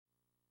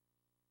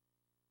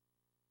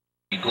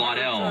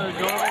Glaudel.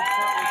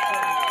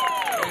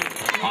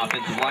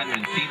 Offensive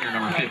lineman, senior,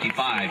 number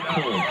 55,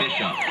 Cole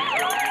Bishop.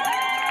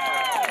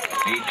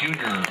 A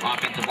junior,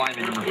 offensive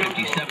lineman, number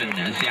 57,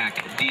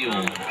 Zach Deal.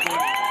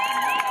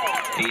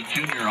 A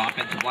junior,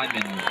 offensive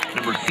lineman,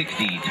 number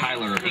 60,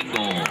 Tyler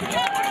Ingold.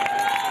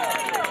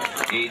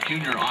 A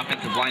junior,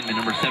 offensive lineman,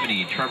 number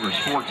 70, Trevor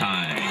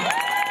Sportine.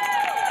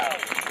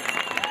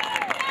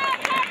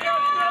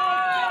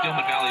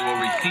 Stillman Valley will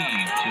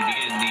receive to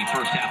begin the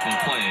first half of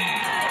play.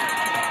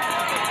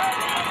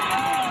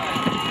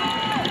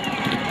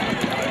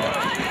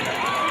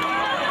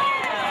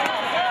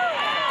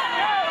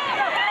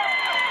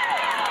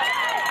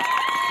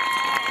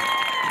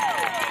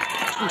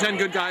 From 10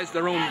 good guys,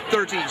 their own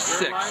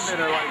 36.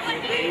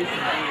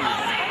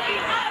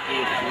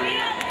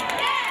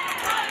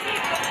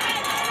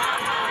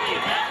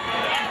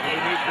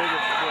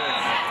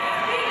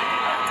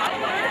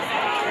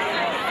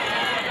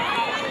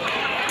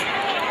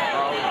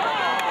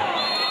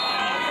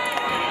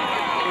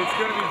 It's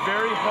going to be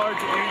very hard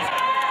to use.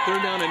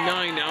 Third down and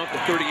 9 now at the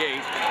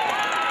 38.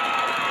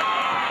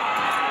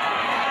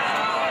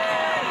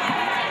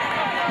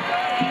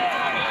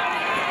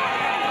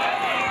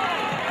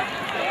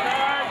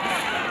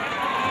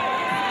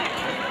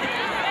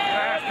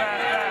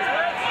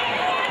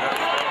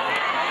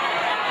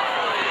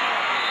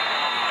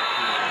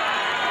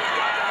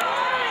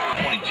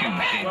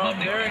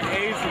 They're in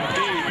A's and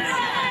B's,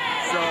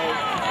 so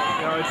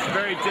it's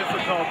very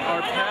difficult.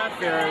 Our path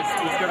there is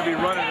going to be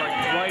running like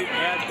right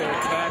at their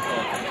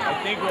tackle. I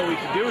think what we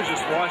can do is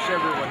just wash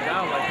everyone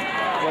down, like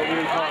what we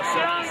would call a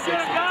 76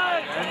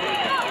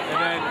 and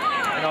then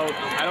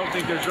I don't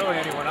think there's really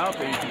anyone out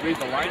there. You can read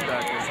the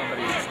linebacker or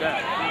somebody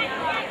instead.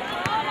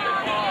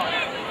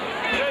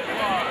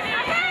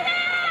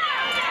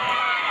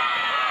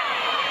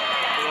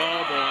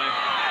 Oh boy.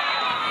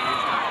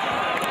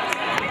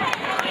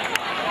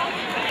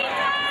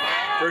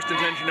 First and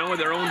 10, Genoa,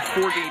 their own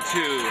 42.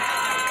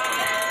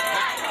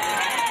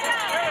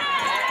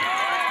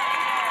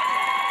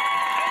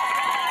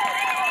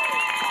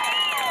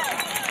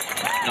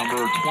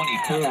 Number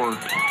 24,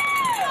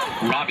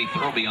 Robbie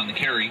Throby on the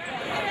carry.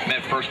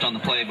 Met first on the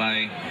play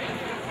by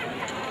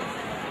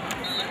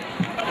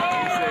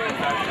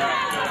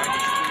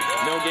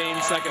no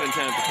gain, second and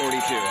 10 at the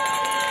 42.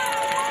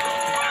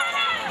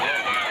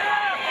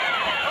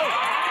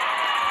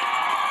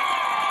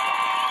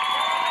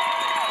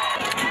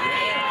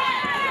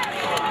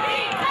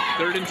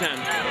 Third and 10.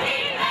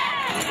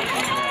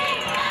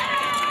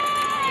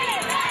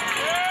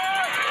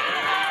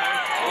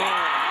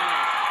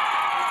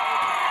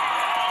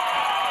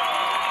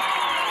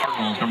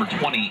 Cardinals, number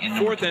 20 and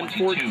number 22. Fourth and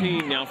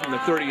 14 now from the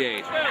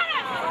 38.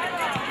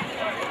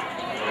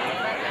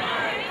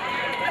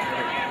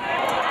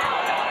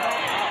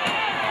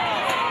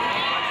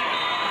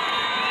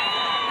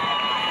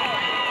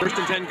 First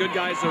and 10, good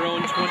guys, their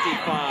own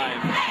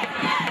 25.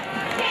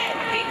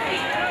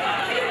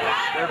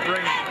 They're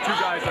bringing two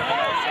guys on the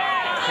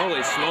outside.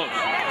 Holy smokes.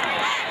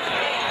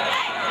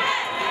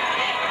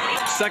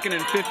 Second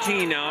and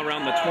 15 now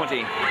around the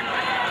 20.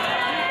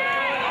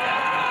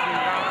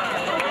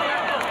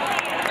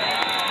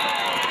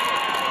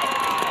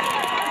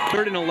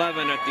 Third and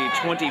 11 at the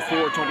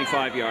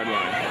 24-25 yard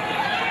line.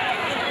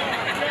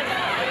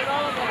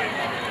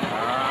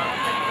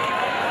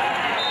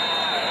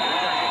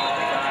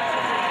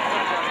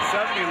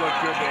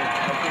 Looked good there.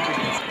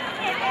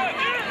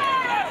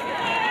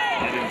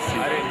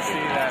 I didn't see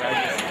that.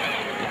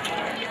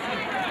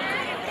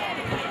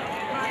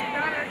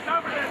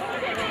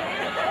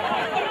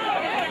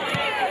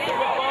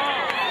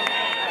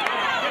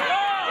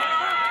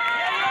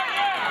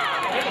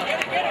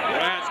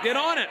 Rats, get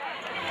on it.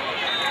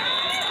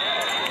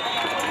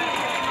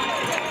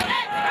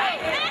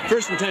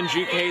 First and 10,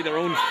 GK, their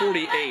own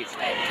 48.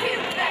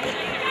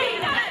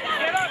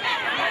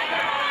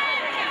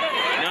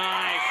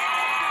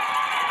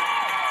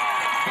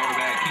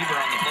 Keeper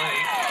on the play,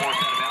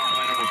 forced out of bounds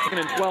by number 2nd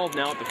and 12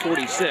 now at the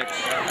 46.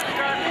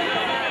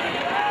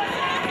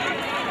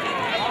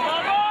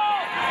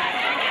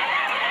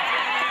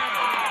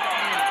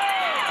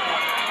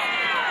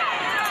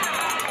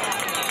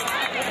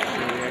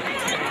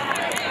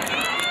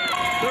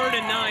 Third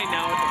and 9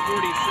 now at the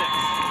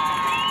 46.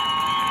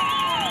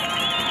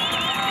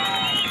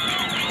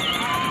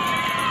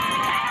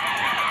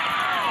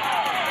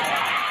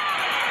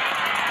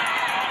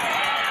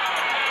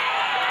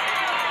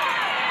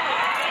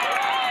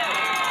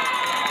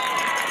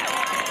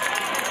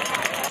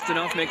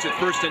 Enough makes it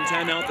first and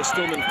 10 out the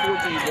Stillman 41.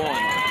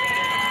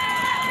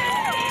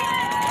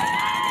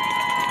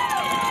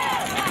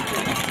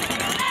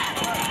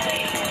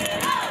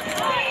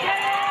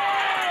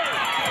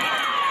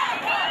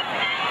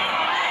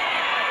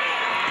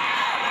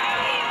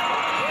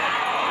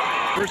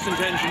 First and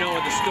 10, Genoa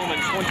at the Stillman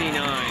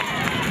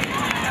 29.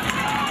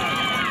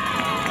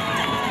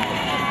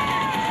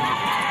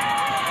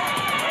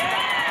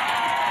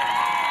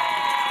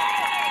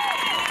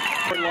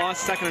 Loss,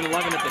 second and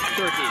 11 at the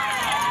 30.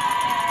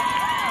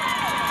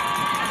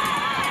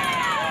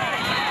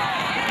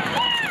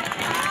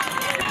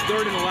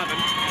 3rd and 11.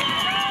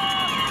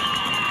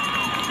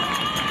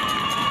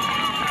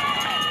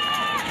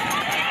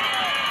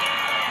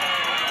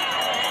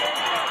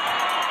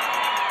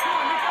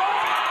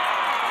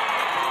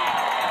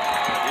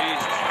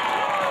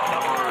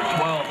 Number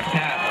 12,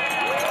 Pat.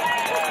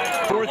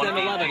 4th and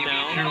 11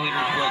 now.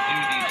 Cheerleaders will do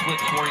the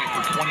splits for you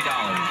for $20.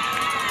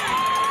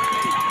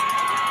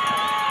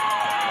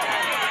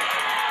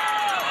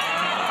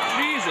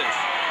 Jesus.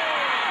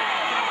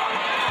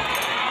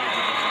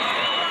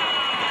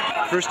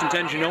 1st and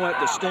 10, Genoa at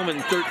the Stillman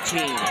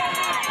 13.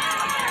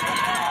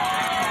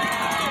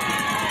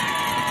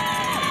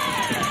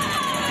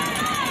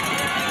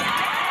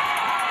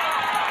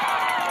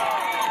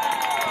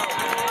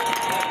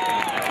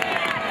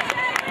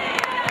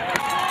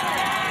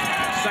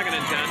 Second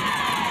and 10.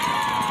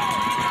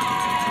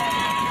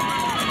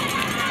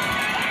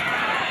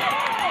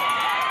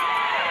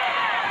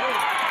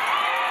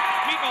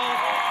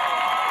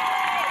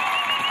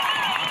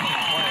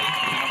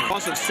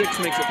 Loss of 6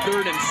 makes it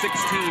 3rd and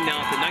 16 now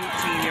at the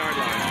 19-yard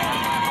line.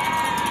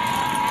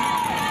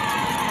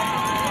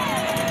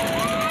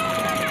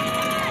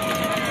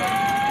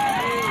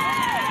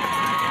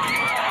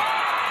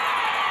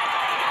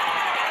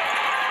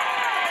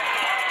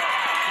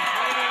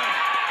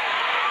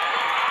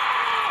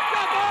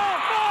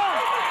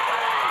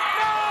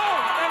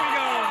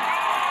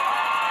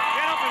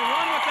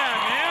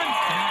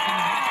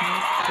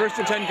 First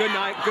and 10,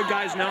 good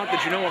guys now at the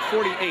Genoa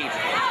 48.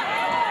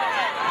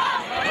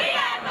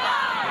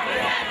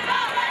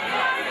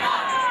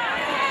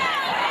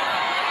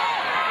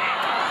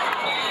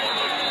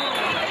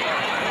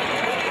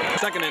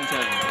 Second and 10.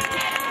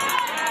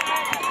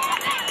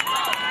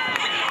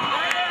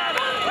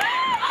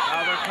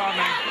 Now they're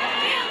coming.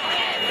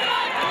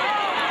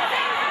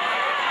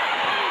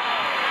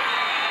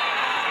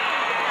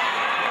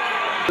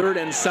 Third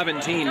and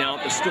 17 now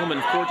at the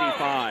Stillman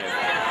 45.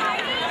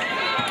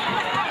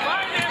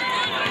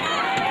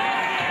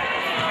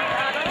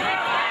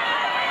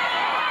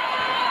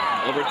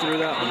 Overthrew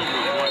that one.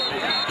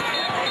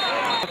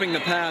 Roughing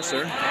the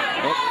passer.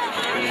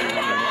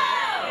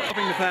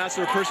 Roughing the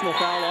passer, personal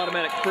foul,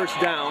 automatic first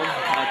down.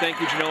 Thank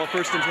you, Genoa.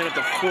 1st and 10 at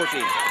the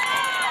 40.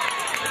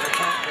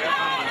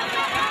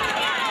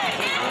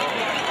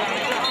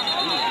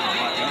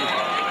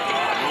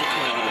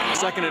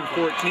 Second and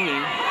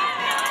 14.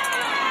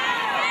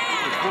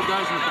 There's 4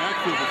 guys in the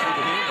backfield before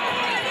the handoff.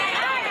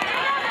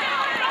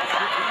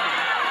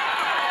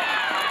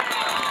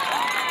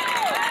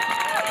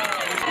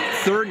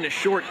 Third and a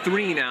short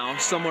 3 now,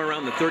 somewhere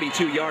around the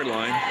 32-yard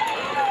line.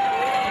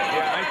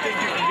 Yeah, I think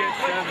you can get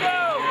 7 here.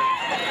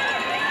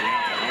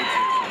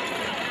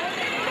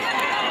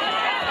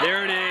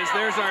 There it is.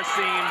 There's our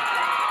seam.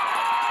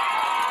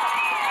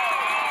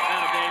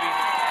 Atta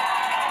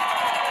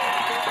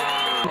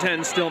baby.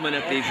 10 Stillman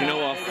at the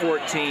Genoa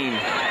 14.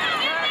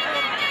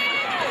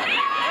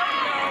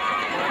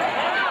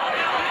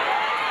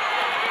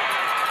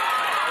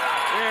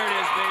 There it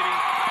is, baby.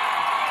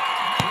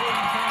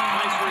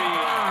 Nice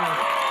read.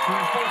 For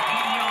a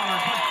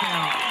 14-yard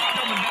touchdown,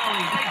 Stillman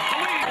Valley takes the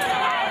lead.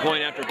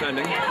 Point after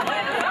pending.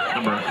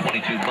 Number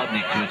 22,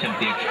 Budnick, to attempt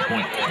the extra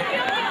point.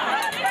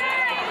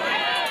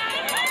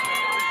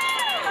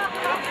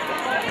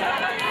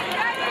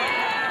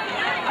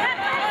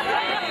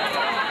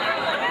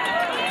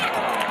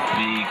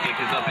 The kick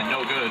is up and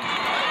no good.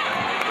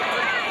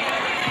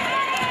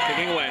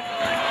 Kicking away.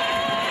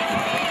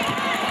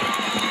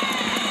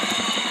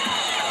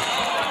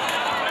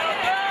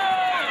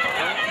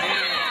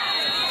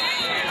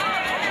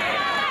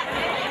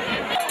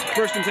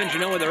 First and 10,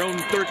 Genoa, their own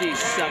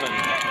 37.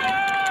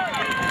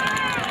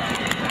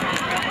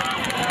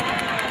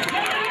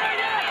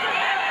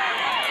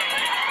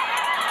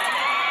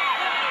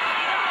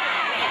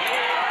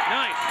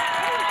 Nice.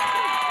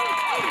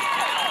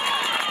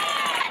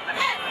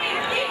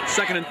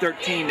 Second and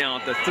 13 now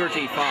at the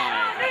 35.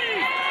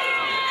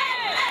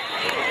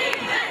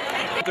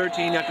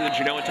 13 after the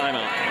Genoa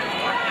timeout.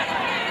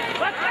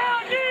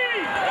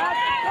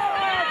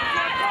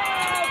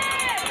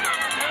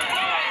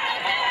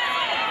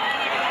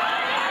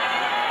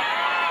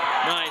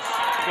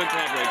 Good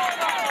coverage.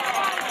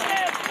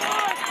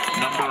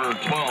 Number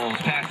 12,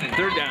 passing.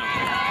 3rd down.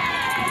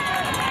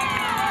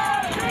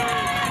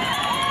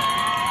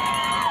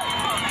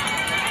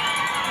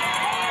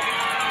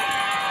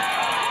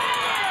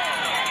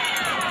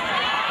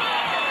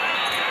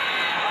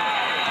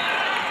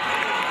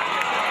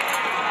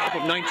 Up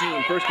of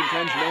 19, 1st and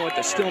 10, Genoa at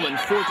the Stillman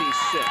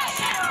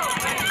 46.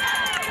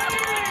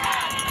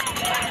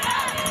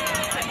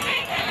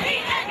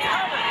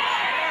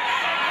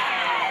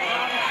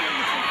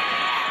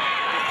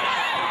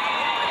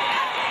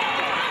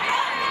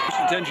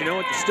 Genoa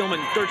at the Stillman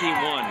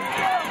 31.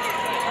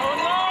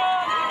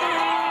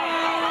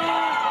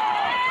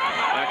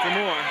 Back for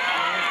more.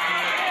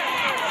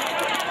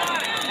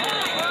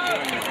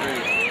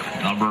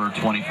 Number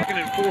 24. 2nd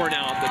and 4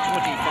 now at the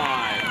 25.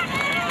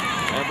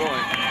 Oh boy,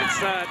 it's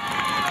set.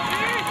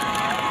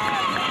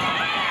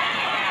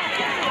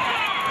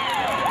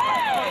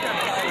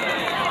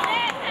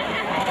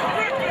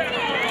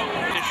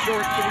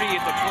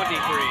 at the 23.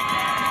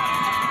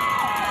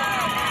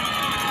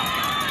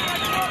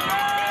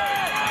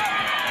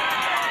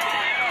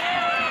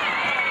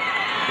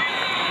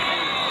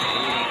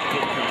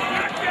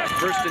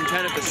 First and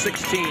 10 at the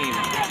 16.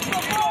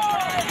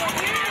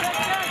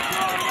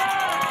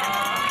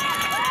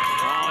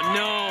 Oh,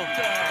 no.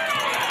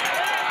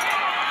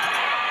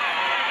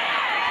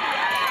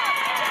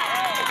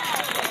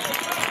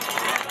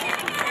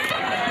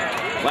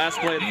 Last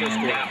play of the first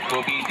quarter.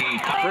 Will be the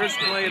First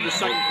play of the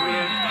second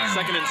quarter.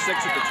 2nd and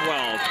 6 at the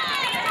 12.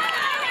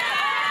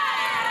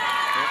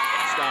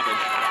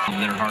 Stoppage.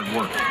 Their hard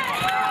work.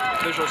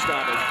 Official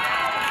stoppage.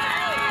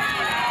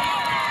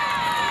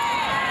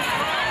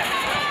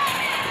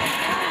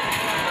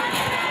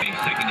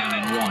 Second down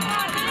and 1.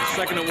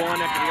 2nd and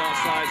 1 after the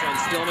offsides on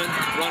Stillman.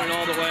 Running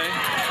all the way.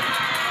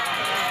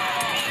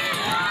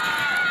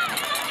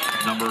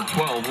 Number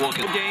 12,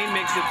 Wilkins. Gain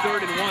makes it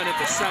 3rd and 1 at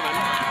the 7.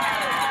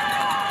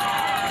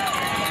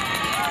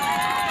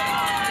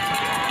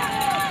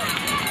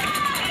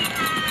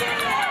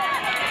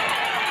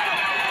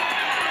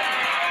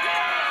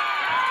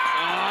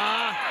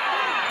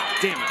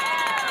 Damn it.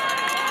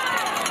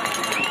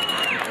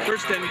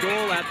 First and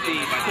goal at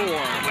the 4.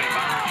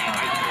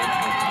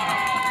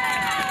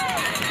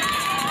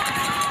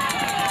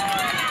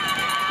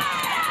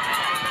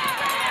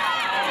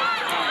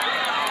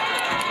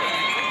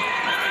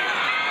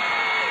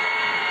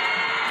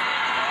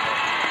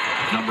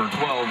 Number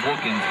 12,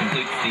 Wilkins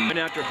completes the... And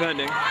after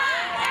pending.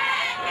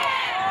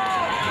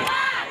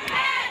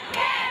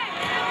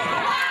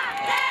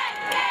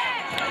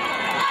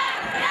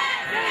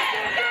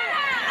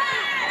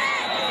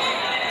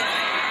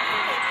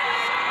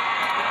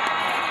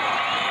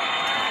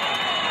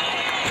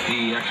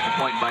 The extra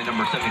point by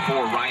number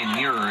 74, Ryan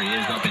Muir,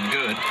 is up and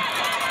good.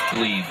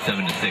 Lead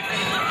 7-6.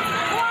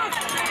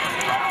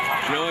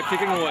 Genoa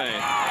kicking away.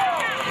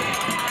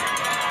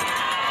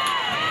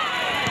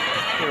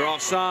 They're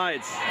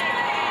offsides.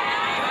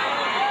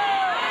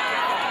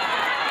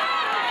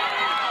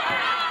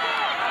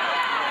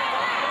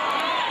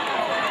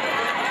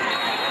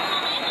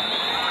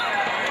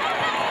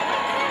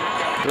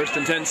 First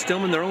and 10,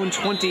 Stillman, their own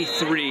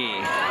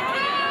 23.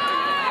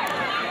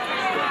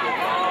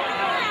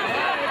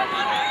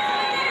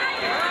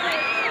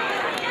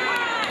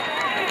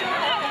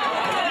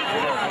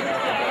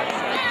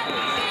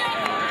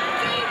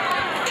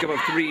 Give up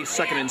 3,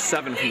 2nd and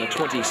 7 from the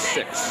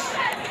 26.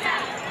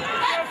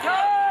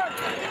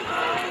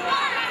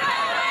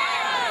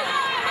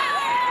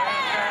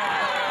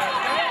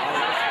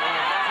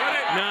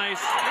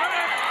 Nice.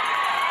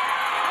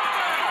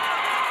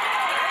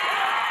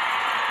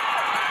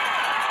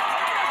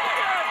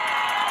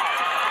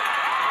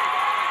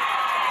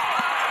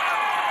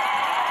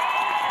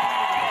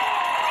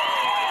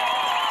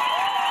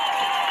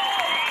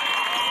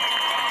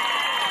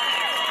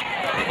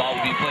 The ball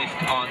will be placed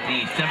on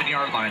the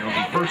 7-yard line. It will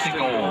be first and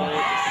goal.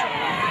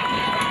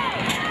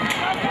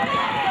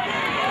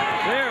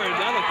 There,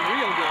 that looked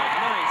real good.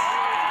 Nice.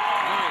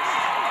 Nice.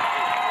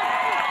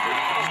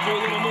 Let's do a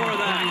little more of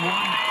that.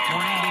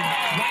 Brandon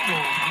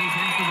Reynolds is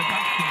in for the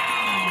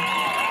touchdown.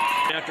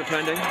 After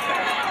pending.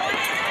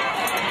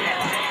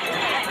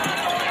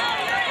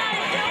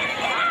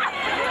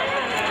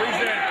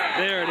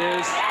 There it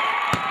is.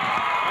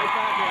 Right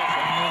back at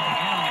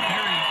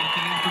Perry gets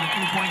it in for the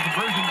 2-point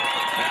conversion.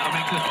 That'll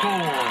make the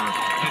score.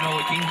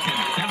 Genoa Kingston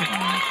 7.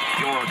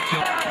 York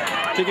still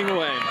kicking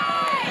away.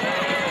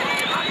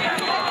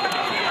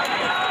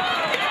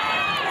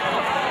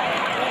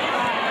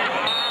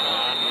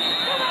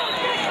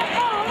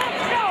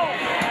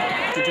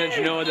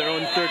 Genoa their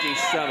own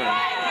 37.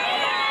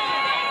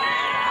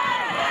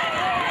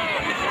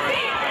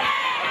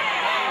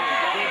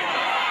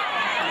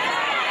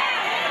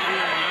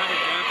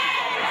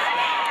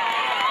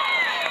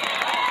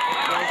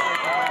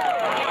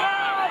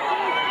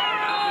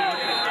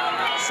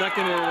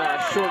 Second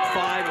and short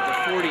 5 at the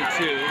 42.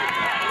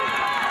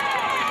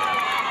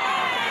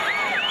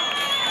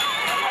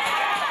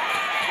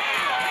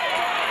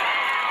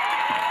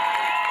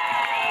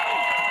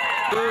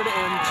 Third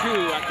and 2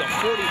 at the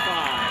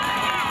 45.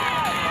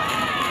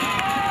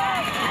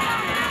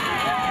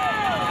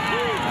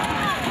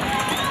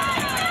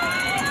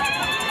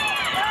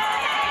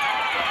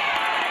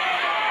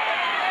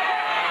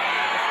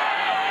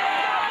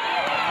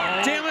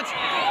 Damn it!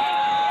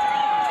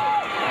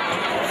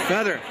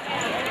 Feather.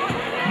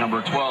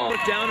 Number 12.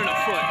 Put down in a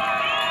foot.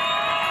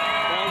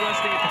 Ball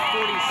resting at the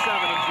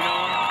 47 of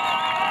Genoa.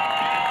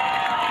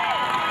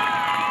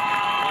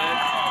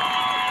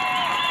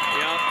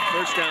 Yeah,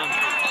 first down.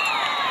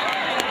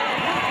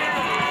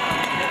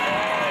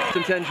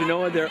 10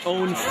 Genoa, their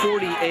own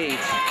 48.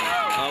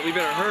 We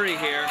better hurry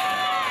here.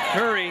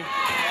 Hurry.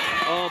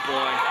 Oh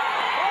boy.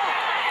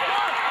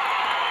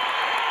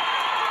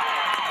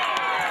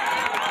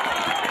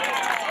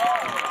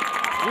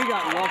 We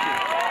got lucky.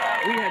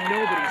 We had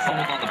nobody.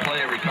 Hold on the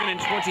play. Coming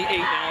in 28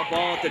 now.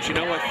 Ball at the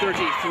Genoa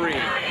 33.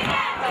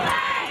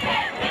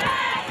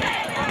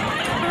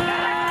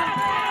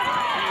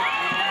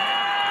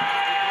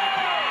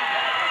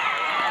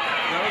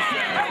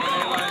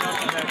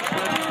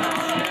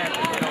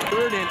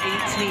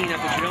 18 at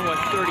the Genoa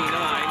 39.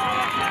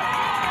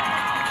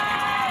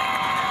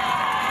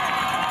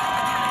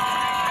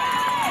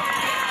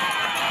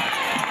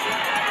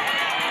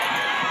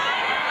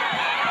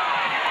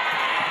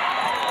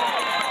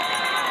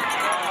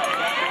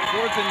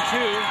 Fourth and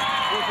 2,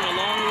 fourth and a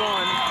long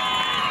one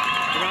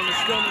around the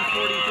Stillman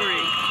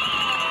 43.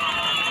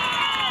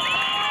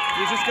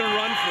 He's just going to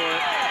run for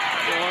it.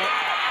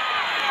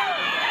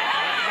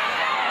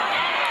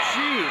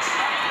 Jeez.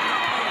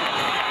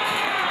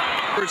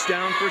 First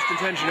down, first and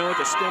 10, Genoa at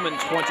the Stillman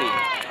 20.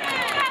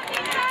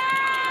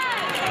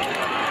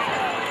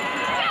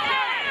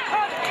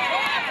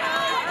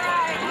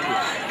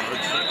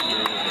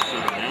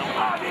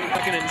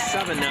 Second and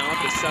 7 now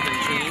at the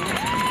 17.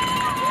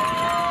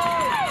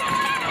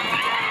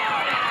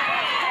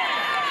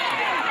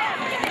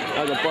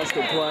 That was a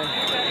busted play.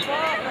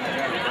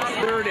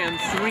 Third and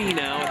 3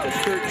 now at the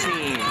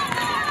 13.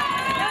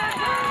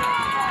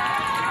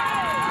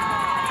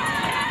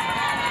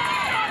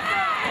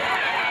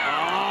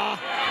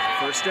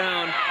 First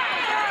down.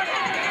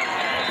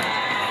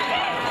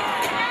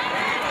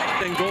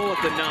 Then goal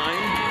at the 9.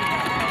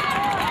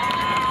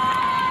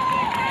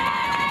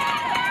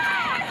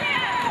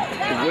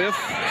 Whiff.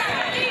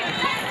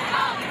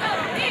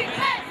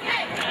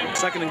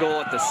 Second and goal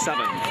at the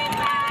 7.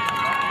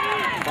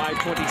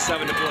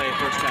 5:27 to play,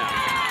 first half.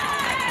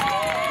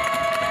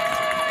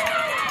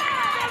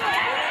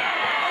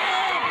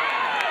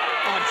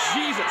 Oh,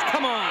 Jesus,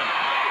 come on.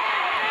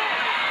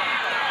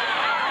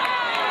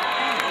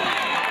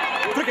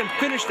 Freaking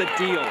finish the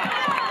deal.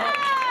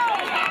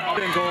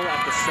 Second and goal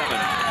at the 7.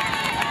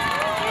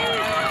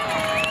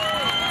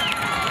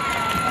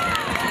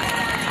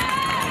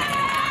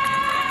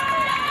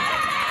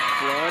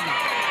 Flood.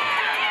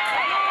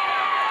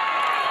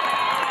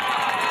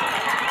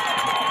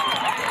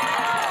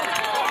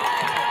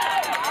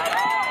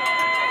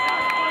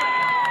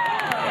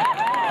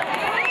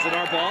 Is it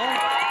our ball?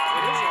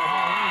 It is our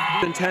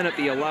ball. And 10 at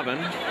the 11.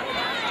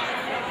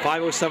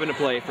 5:07 to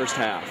play, first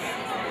half.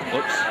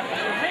 Whoops.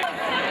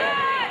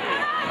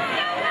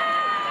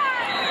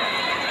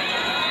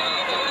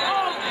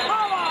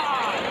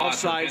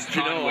 Offsides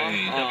Genoa.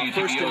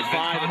 First and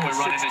 5 at the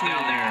 16.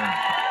 Down there.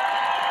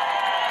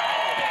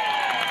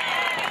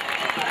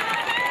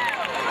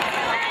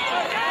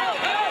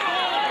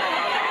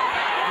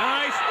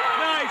 Nice,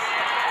 nice.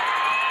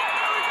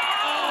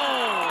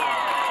 Oh,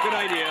 good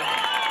idea.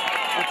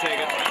 We'll take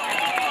it.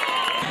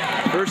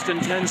 First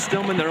and 10,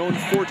 Stillman, their own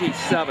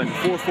 47.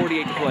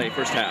 4:48 to play,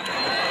 first half.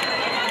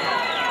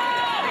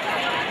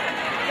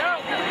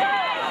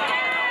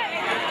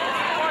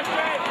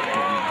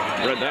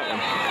 Read that one.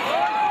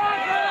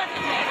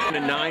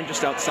 And 9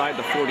 just outside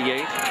the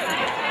 48.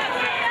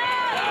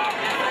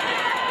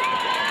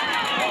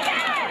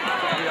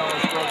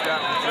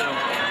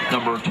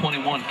 Number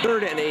 21.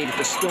 Third and 8 at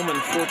the Stillman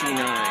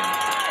 49.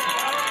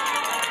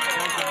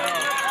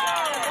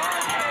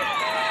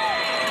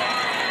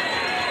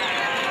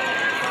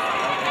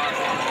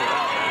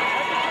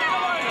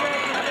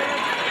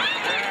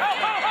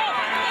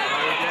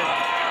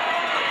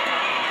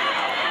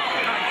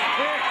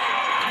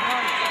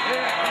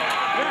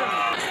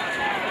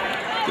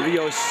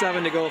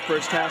 .307 to go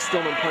first half.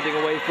 Stillman punting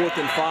away, 4th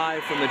and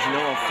 5 from the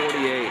Genoa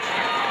 48.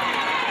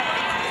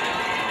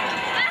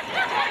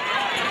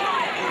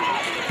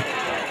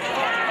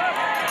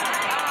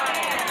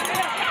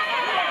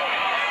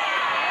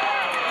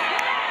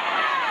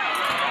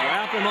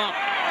 Wrap him up.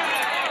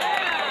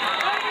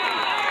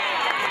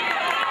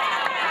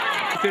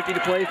 50 to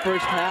play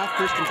first half.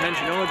 First and 10,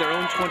 Genoa, their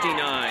own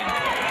 29.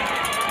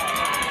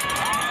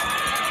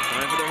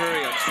 Time for the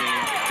hurry-up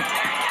scene.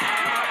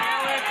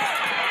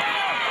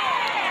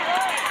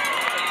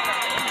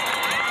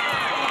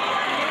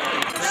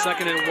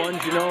 Second and 1,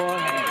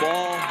 Genoa,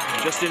 ball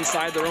just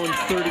inside their own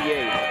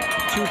 38.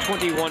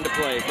 2:21 to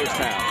play, first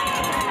half.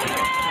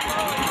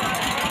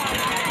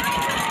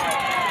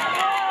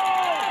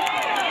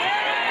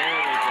 There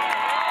we go.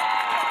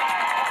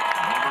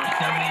 Number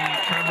 70,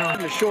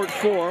 Trevor. The short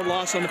 4,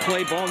 loss on the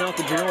play, ball now at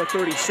the Genoa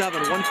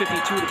 37.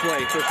 1:52 to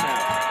play, first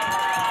half.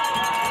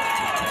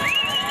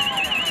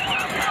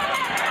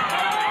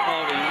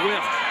 Oh, he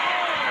whiffed.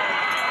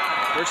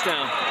 First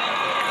down.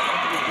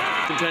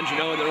 10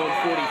 Genoa, their own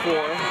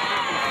 44.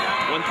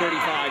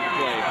 1:35 to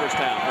play, first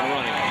half, and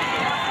running.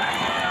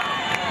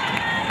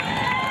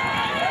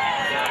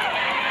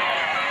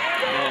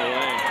 No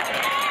way.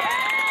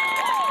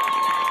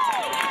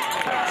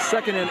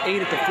 Second and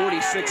 8 at the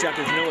 46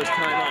 after Genoa's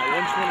timeout.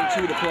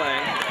 1:22 to play.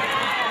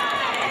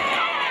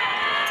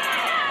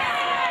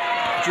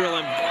 Drill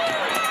him.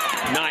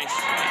 Nice.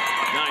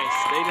 Nice.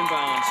 Stayed in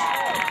bounds.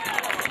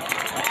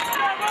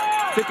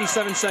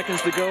 57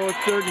 seconds to go.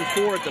 3rd and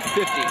 4 at the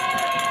 50.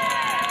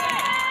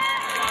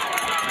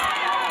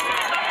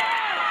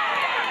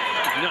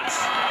 Nuts.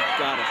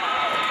 Got it.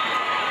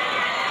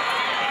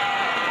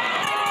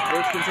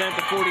 First and 10 at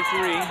the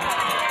 43.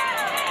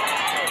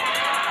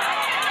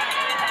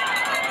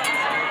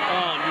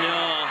 Oh,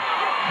 no.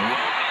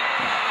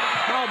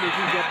 How did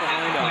you get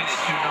behind us? Pointed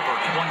to number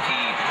 20,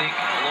 Nick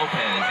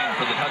Lopez, in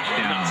for the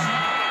touchdown.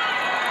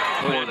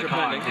 For the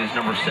Cogs is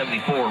number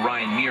 74,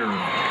 Ryan Muir.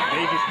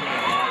 They just went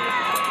by with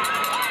the play.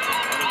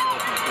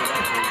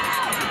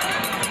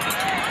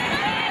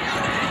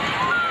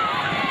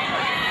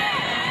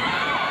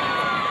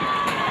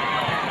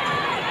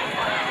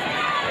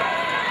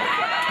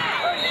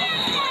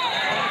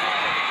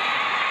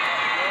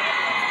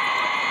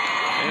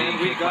 And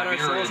we've got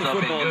ourselves a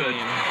football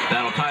game.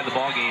 That'll tie the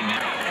ball game.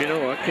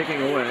 Genoa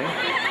kicking away.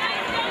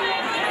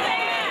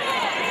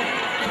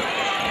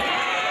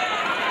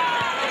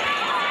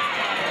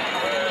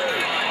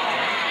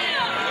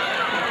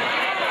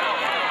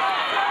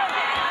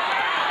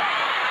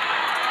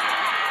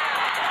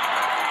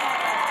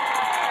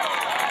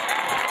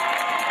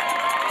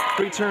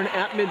 Return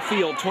at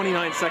midfield,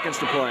 29 seconds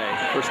to play,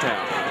 first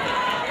half.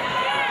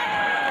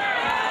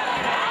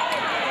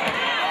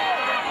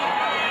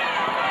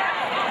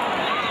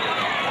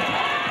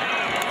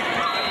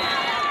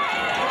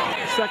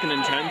 Second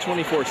and 10,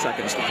 24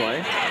 seconds to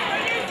play.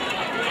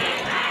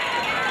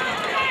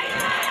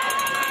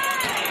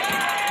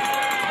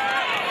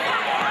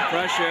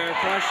 Pressure,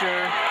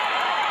 pressure.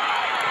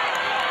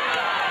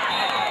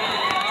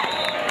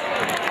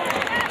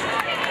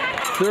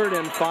 Third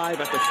and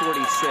 5 at the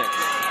 46.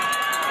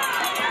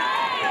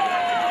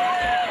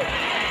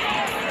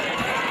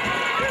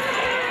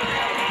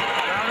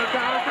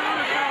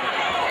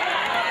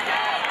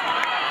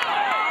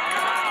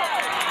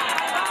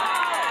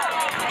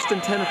 First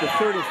and 10 at the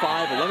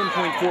 35,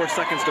 11.4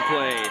 seconds to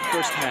play,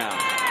 first half.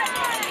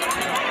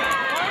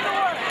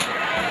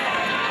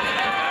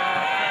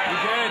 He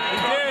did.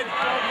 Get it.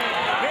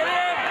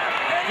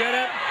 Get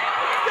it.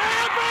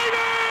 Yeah,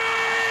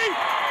 baby!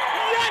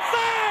 Yes,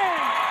 sir!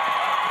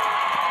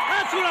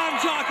 That's what I'm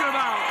talking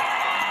about.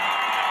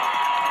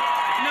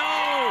 No.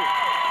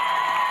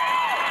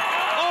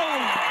 Oh,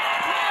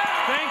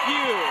 thank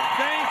you.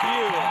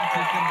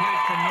 It's complete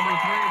from number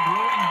 3,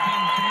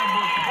 Brewington, to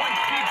number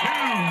 22,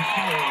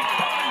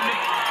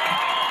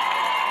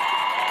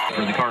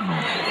 for the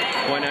Cardinals.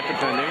 Point after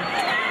pending.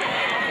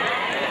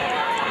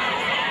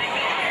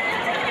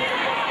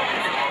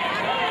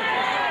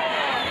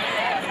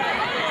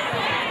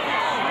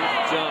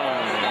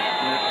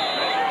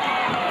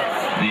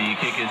 The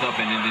kick is up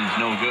and it is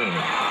no good.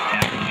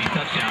 After the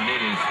touchdown,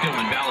 it is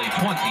Stillman Valley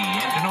 20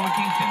 and Genoa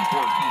Kingston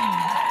 14.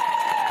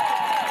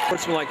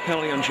 Sportsmanlike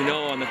penalty on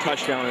Genoa on the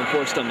touchdown and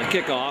forced on the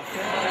kickoff.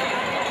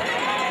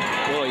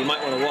 Well, you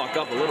might want to walk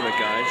up a little bit,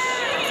 guys.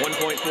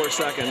 1.4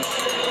 seconds.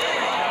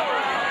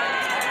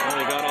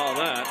 Only got all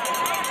that.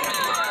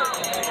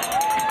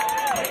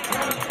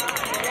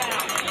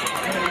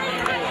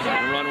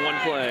 And run one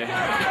play.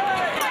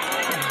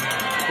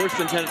 First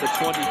and 10 at the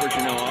 20 for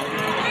Genoa.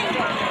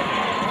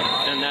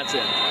 And that's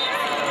it.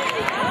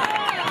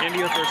 Into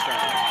your first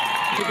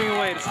half. Kicking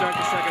away to start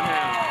the second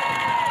half.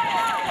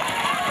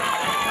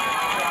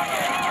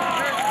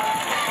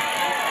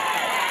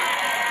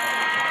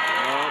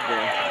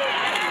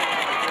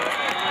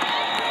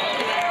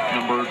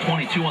 Number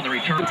 22 on the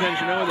return.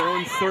 Genoa, their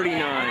own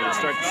 39 to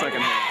start the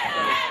second half.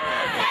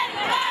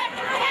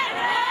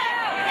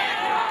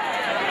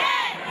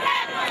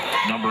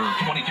 Number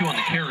 22 on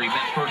the carry,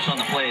 met first on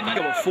the play.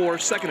 Number 4,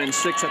 second and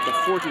 6 at the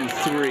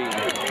 43.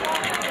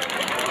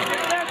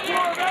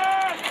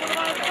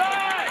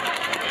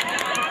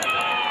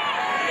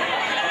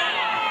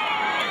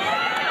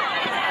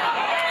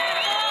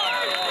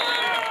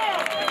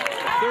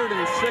 Third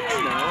and 6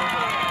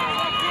 now.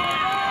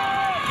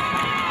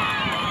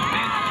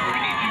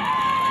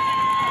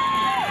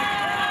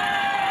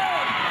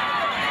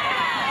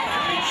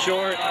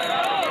 Short.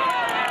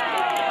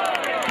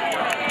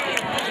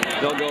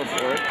 They'll go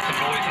for it. Some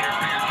noise here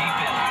for your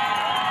defense.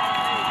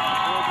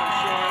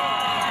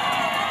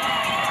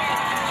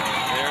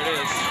 There it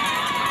is.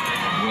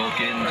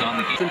 Wilkins on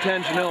the First and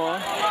 10 Genoa.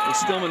 It's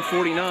Stillman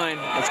 49.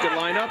 Let's get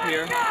lined up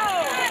here.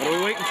 What are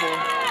we waiting for?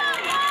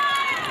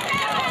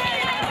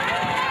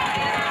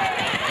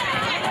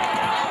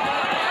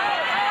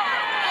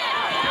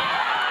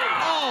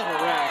 Oh,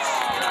 rats.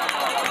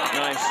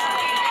 Nice.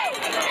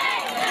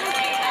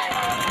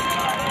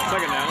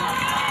 Second down.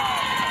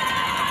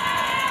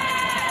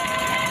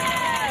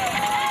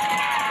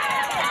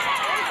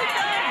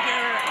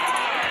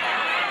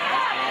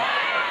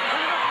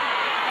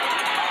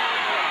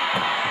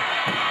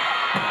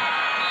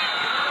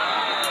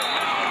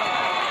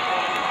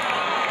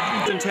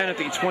 And 10 at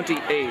the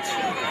 28.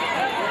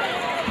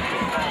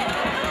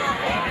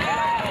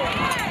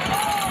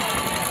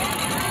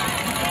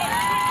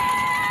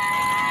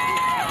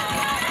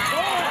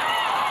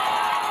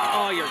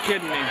 Oh, you're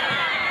kidding me.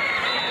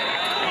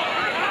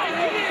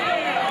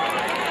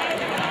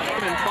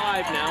 And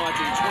 5 now at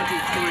the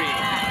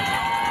 23.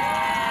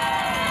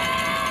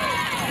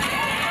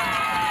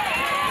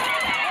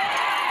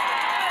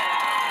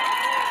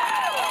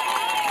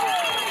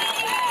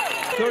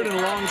 Third and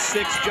long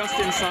 6 just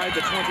inside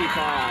the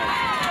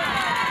 25.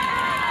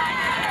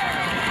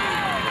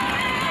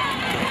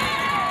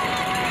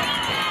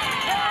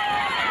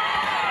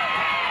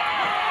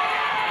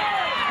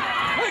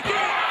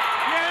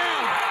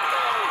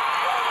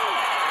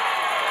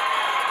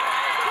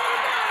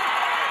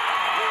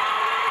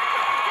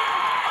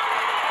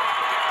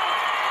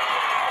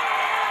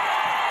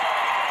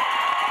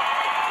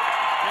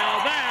 Now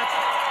that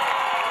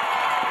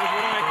is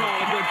what I call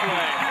a good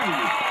play.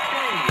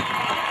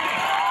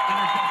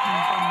 Interception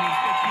from the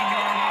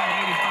 15-yard line,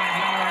 85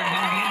 yards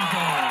into the end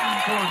zone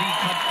for the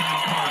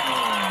touchdown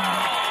Cardinals.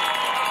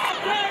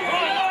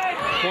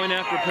 Point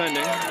after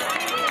pending.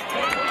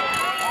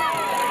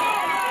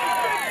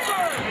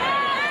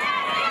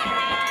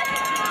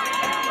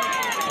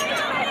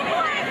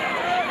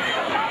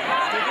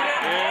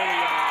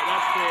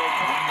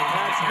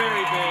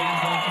 Very big.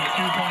 For the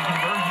two-point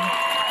conversion.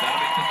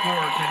 That'll make the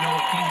score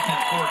Genoa Kingston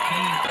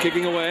 14.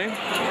 Kicking away.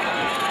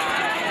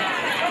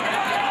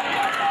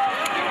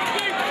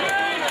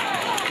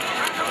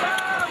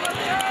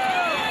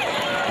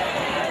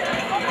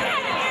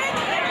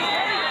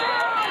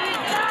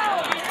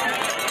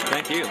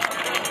 Thank you.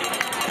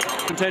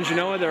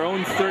 Genoa, their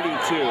own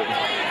 32.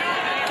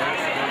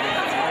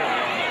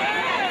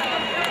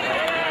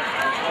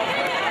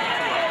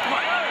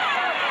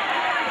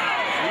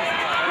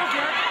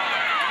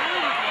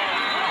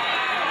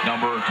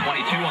 Number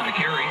 22 on the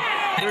carry.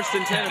 First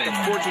and 10 at the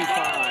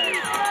 45.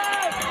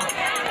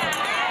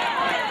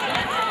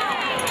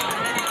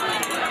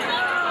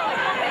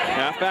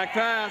 Halfback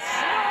pass.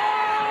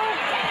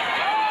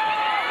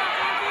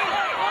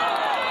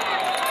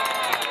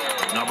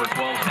 Number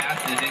 12 pass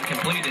is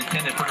incomplete,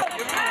 intended for...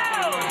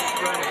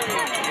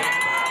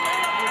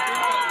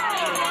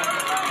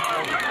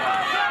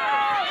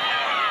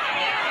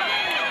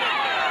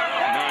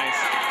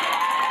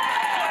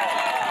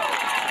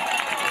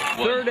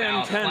 Third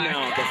and 10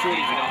 now at the 45.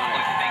 We'd also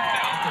like to thank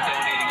Val for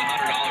donating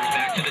 $100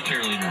 back to the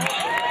cheerleaders.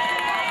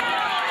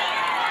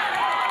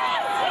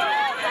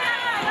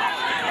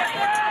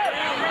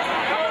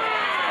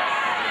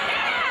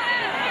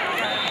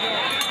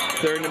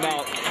 Third and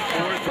about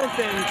 4th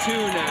and 2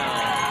 now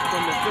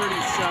from the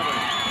 37.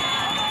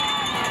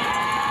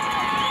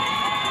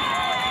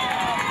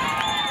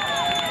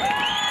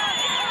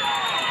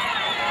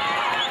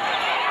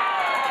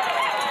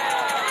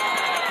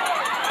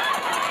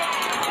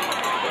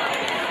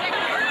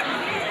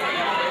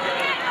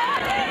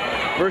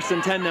 First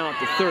and 10 now at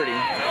the 30.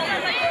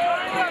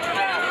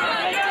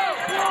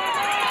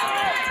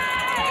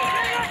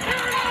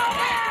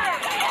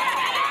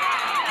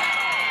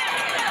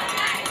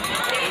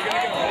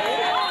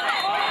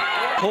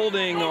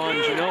 Holding on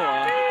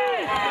Genoa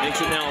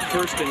makes it now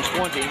 1st and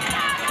 20.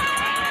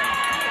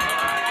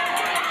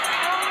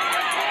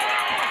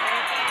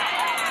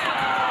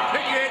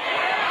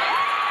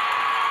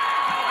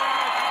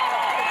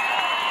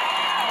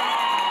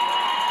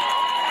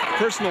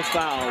 Personal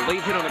foul,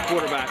 late hit on the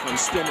quarterback on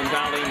Stillman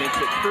Valley, makes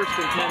it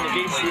 1st and 10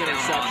 against the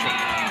interception.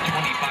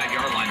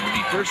 25-yard line will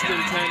be 1st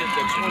and 10 at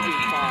the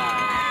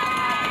 25.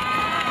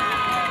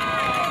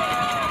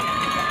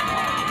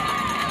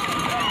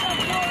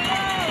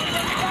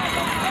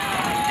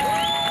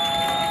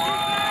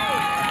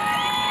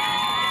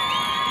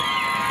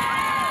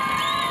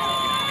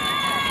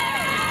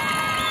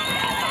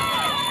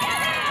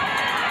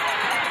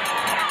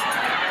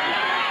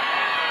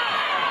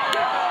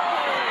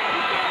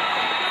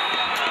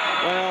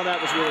 Well, that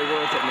was really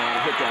worth it now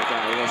to hit that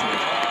guy, wasn't it?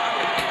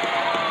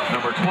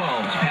 Number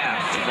 12's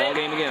pass. Ball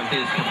game again.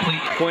 Is complete.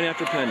 Point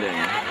after pending.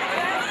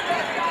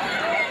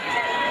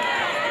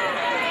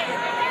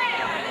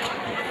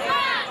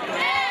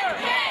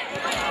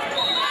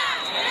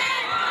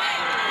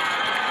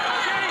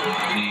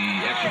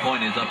 The extra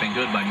point is up and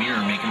good by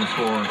Mirror, making the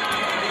score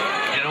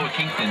Genoa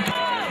Kingston.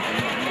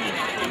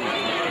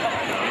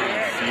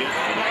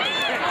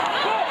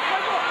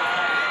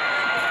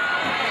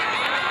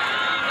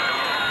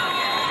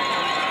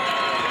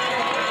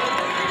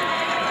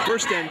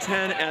 First and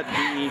 10 at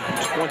the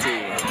 20.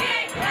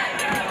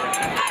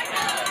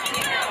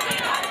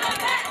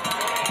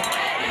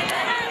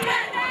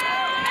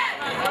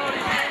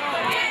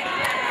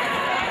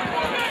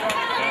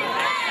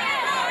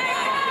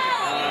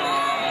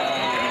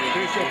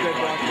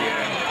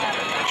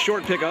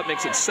 Short pickup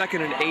makes it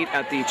 2nd and 8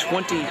 at the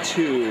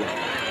 22.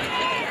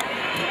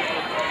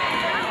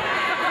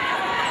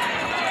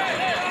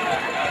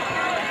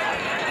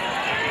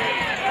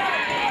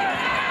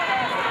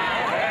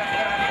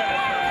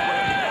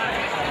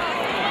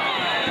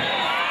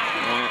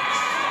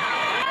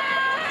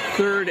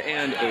 Third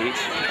and 8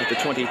 at the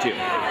 22.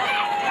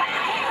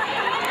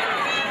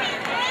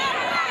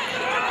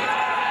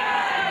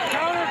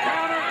 Counter.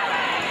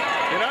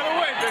 Get out of the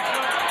way, Big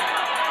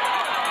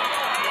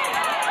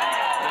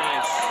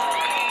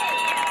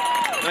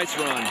Nice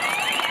run.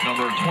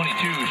 Number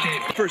 22,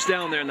 Shape. First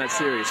down there in that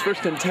series.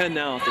 1st and 10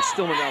 now at the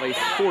Stillman Valley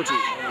 40.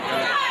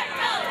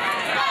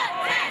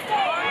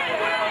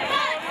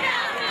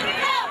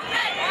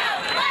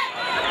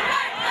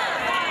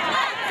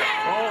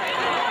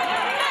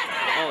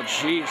 Oh,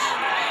 jeez.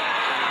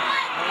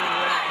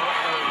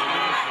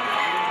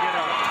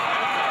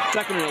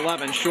 2nd and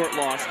 11, short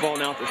loss. Ball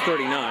now at the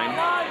 39.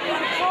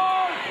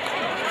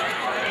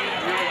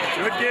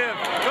 Good give.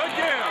 Good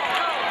give.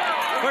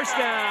 First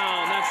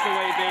down. That's the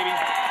way, baby.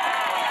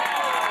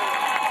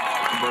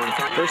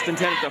 1st and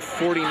 10 at the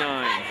 49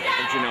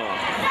 of Genoa.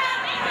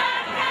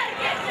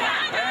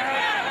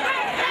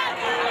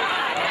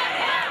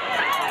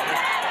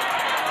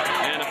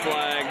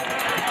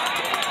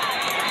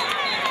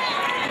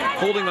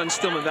 Holding on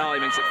Stillman Valley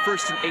makes it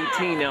 1st and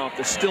 18 now at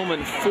the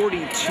Stillman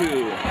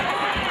 42.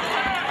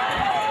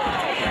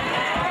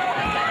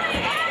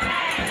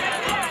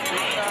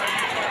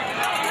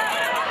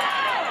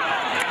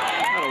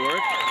 That'll work.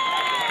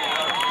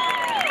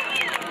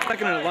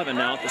 2nd and 11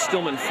 now at the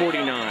Stillman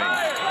 49.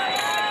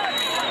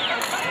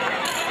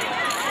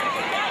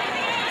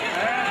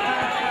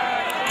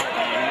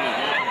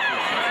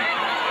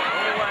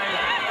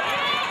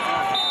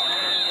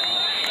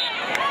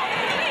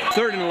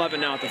 Third and 11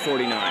 now at the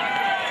 49.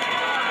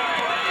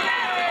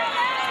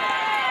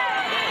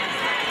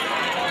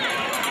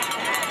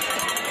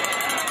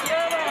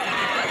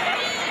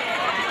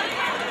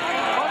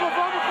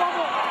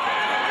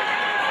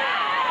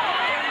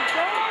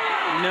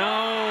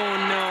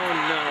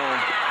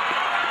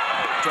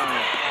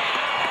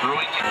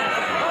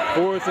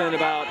 Fourth and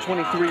about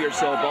 23 or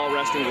so, ball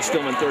resting to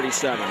Stillman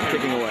 37,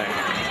 kicking away,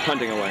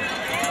 punting away.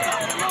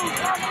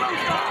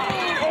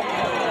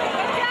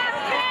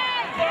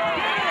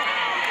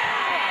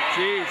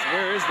 Jeez,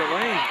 where is the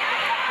lane?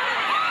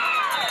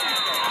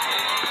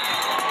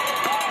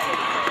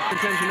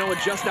 Genoa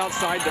just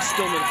outside the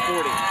Stillman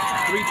 40.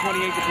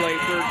 3:28 to play,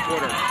 3rd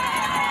quarter.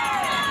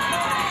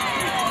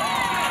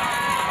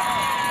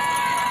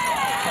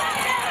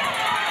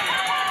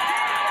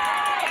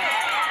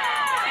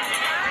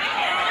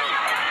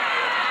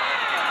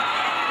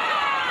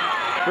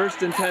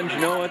 First and 10,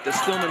 Genoa at the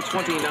Stillman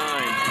 29.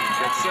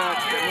 Get set,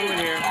 get moving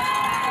here.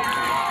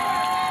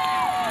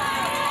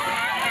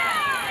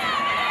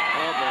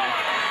 Oh boy.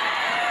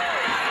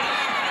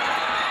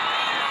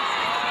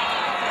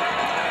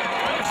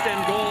 First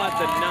and goal at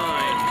the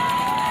 9.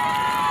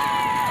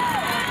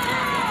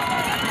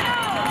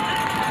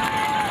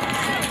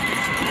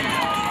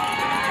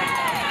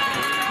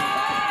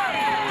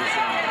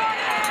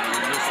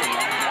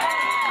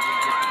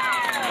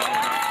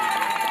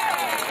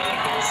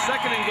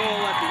 Second and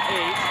goal at the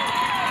 8.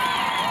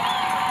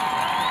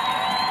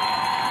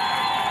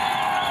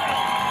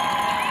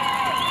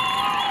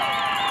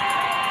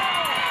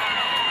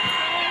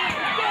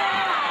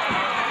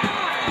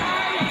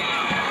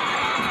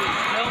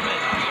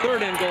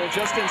 Third and goal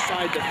just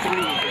inside the 3. Nice,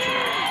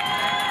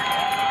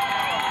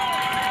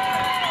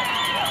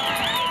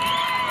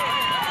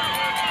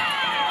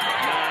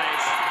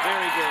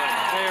 very good,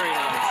 very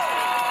nice.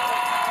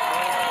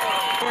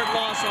 Short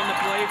loss on the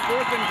play,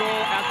 4th and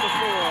goal at the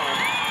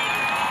 4.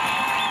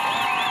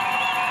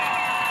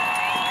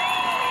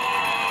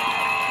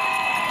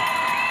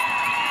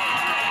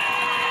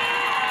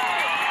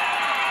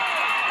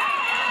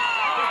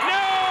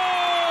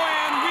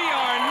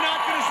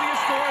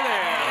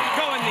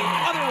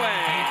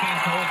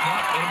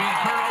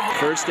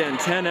 First and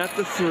 10 at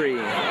the 3.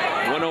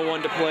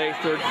 1:01 to play,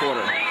 3rd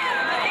quarter.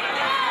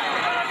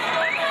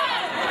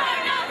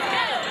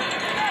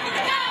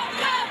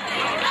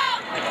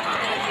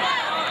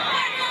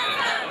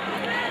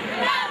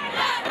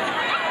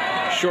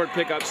 Short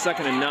pickup,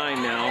 2nd and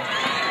 9 now,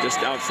 just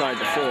outside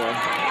the 4.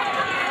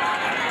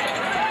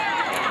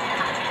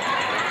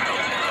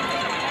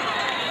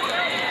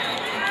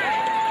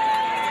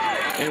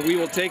 And we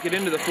will take it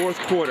into the 4th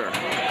quarter.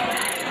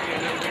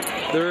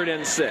 3rd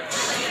and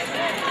 6.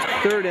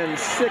 3rd and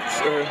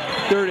 6, or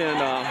 3rd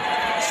and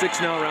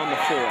 6 now around the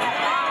 4.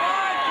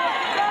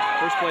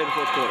 First play of the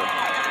 4th quarter.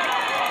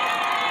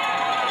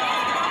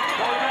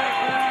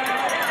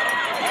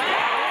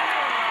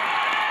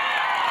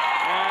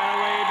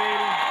 Away,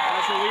 baby.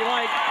 That's what we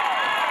like.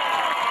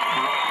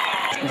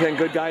 10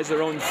 good guys,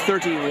 their own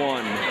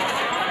 31.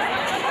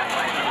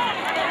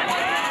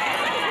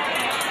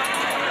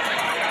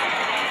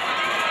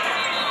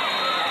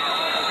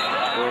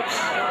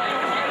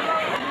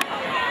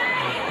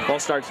 Ball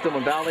starts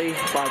Stillman Valley,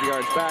 5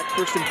 yards back.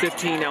 1st and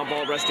 15, now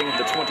ball resting at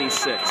the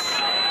 26.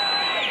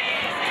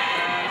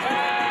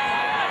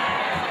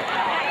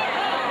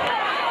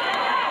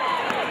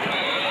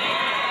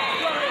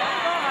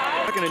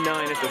 Second and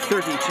 9 at the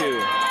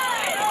 32.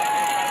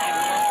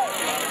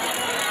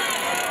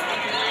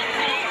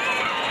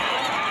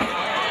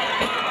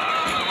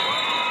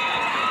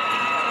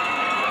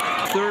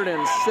 Third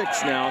and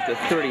 6 now at the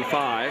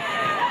 35.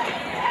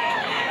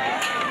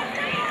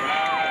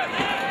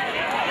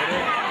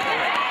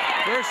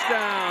 First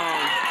down.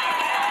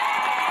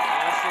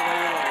 That's the way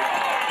you like.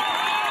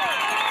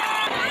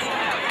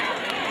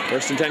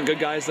 1st and 10, good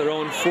guys, their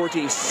own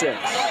 46.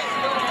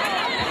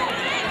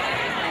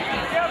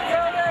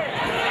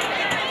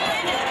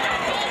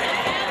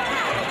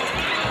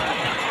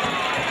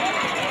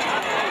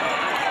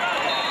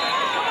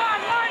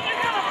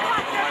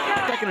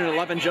 Second and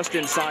 11, just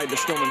inside the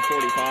Stillman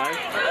 45.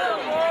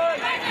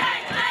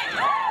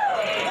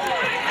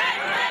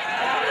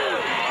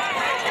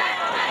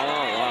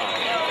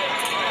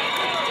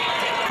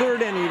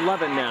 Third and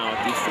 11 now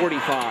at the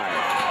 45.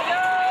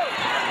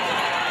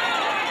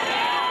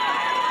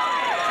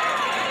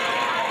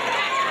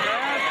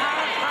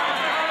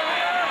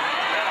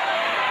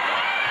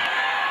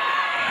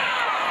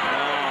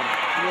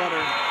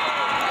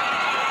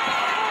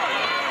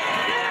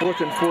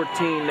 Fourth and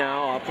 14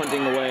 now,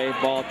 punting away,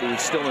 ball at the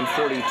Stillman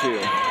 42.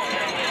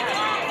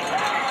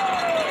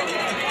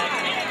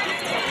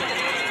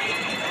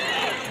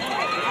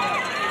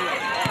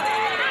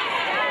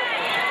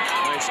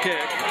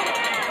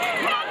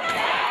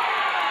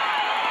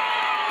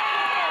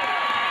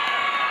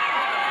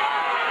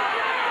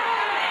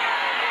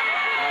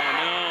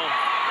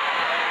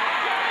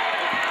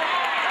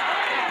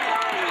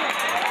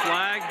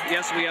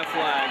 Yes, we have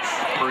flags.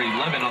 For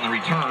 11 on the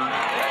return.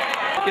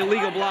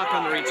 Illegal block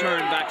on the return,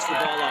 backs the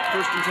ball up.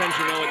 First and 10,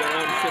 Genoa, their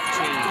own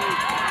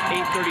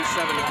 15.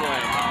 8:37 to play.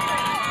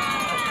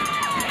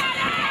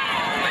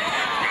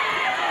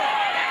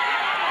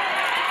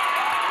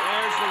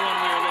 There's the one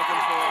we were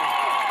looking for.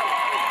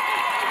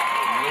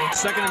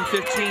 Second and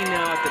 15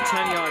 now at the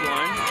 10-yard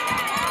line.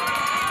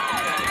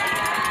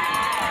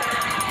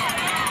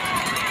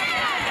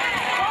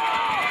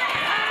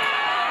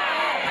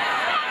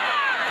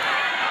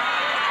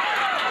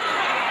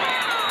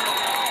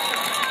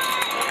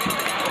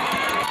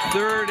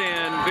 Third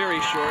and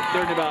very short,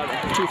 third and about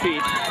 2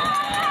 feet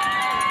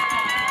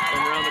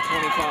from around the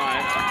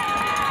 25.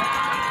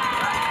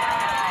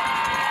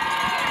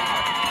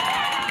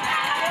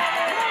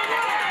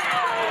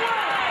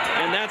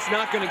 And that's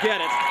not going to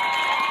get it.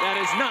 That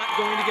is not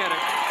going to get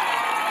it.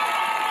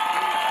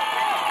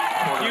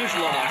 Huge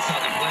loss.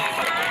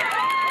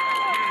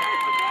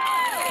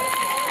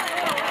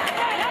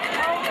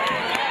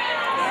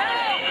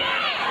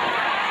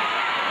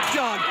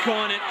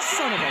 Doggone it,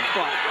 son of a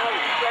buck.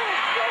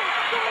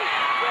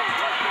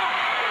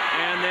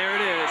 And there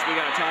it is. We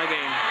got a tie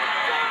game.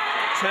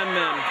 10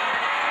 men.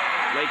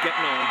 Late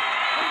getting on.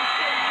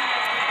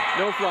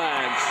 No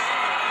flags.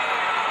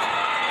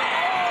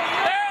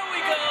 There we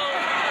go.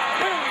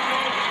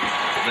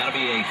 That'll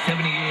be a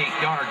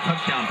 78-yard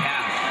touchdown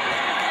pass.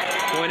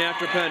 Point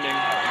after pending.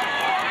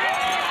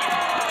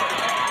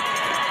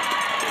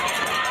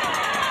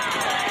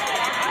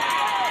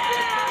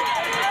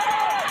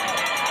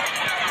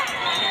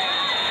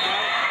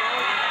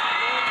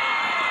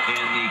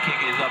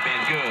 Up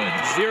and good.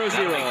 0-0.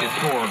 That'll make the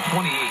score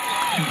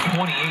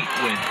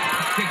 28-28 with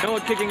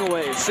Genoa kicking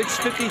away.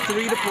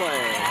 6:53 to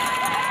play.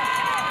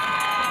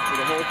 For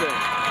the whole thing.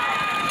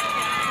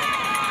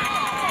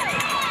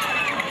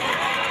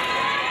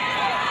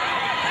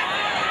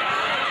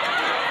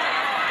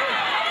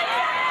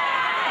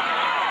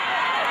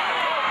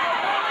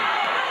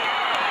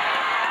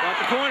 Got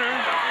the corner.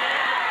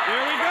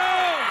 There we go.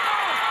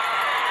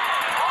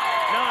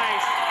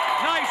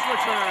 Nice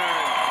return.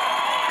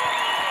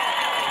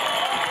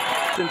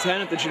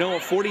 10 at the Genoa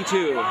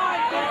 42. Oh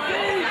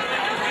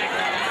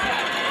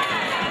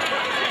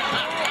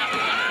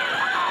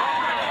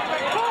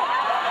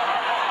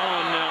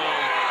no.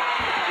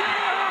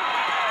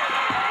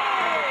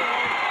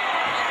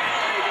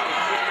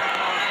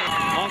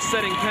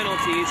 Offsetting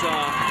penalties,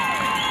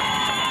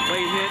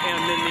 late hit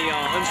and then the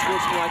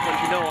unsportsmanlike on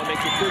Genoa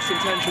makes it first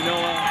and 10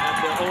 Genoa at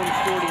their own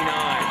 49.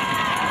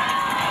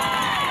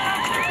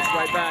 It's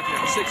right back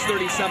now.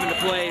 6:37 to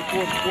play,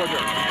 fourth quarter.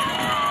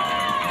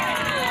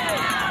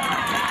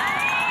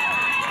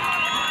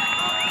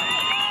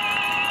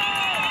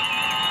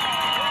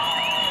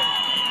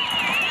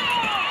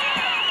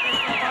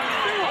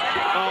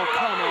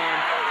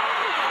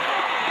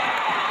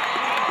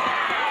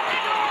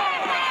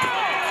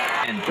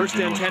 First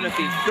and 10 at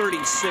the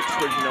 36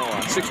 for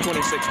Genoa.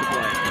 6:26 to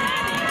play.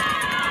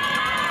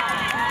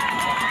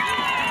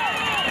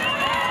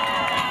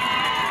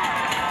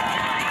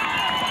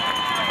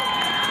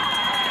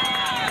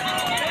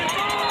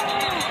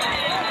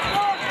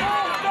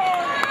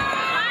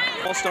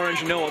 All-Star in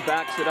Genoa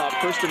backs it up.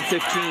 First and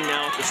 15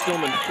 now at the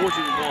Stillman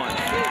 41.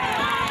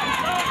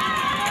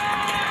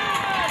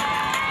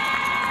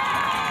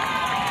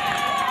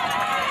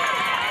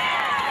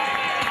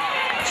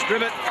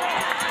 Strip it.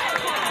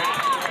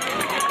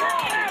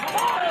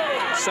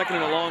 Second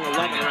and a long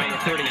 11 around the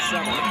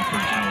 37.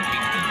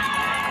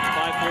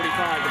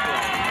 5:45 to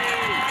play.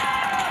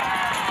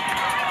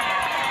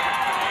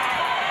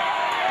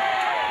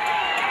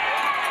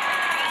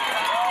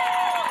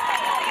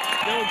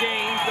 No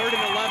gain. Third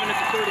and 11 at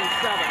the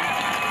 37.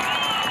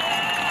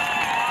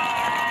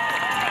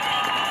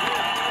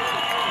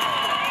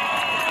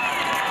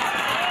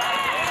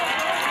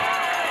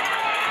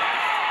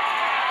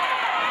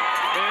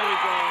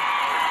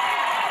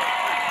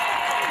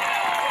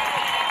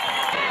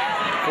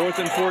 Fourth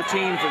and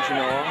 14 for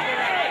Genoa.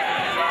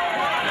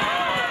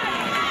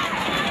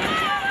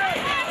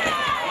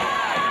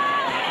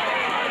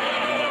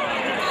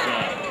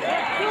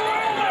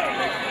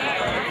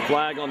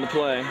 Flag on the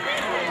play.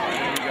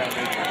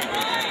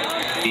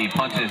 He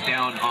punches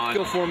down on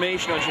Field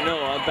formation on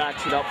Genoa,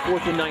 backs it up.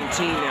 Fourth and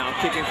 19 now,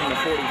 kicking from the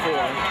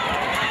 44.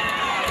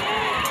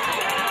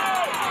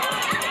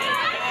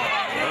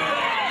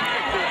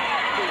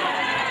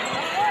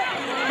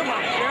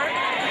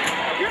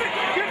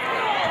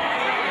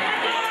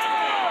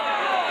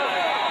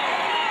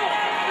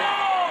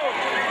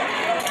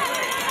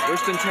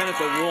 First and 10 at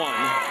the 1.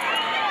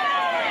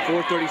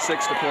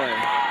 4:36 to play.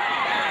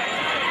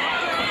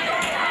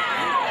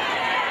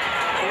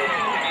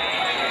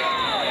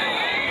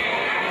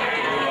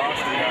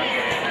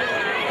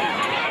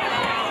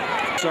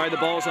 Sorry, the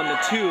ball's on the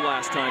 2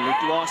 last time. We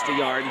lost a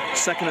yard.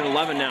 Second and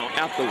 11 now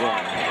at the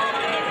 1.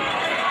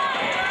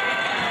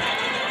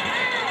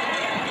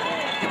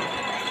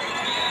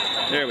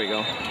 There we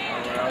go.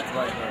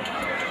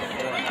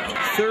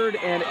 Third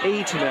and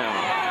 8 now.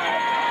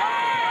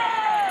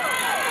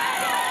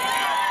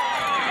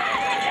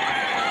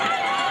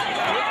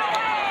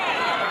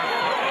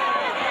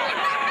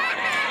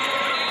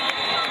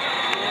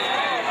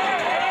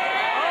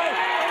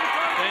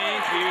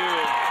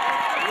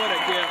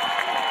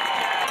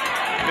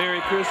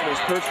 Christmas.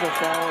 Personal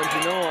foul on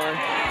Genoa.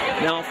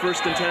 Now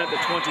 1st and 10 at the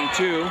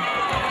 22.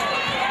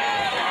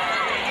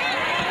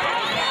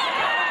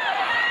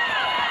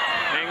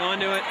 Hang on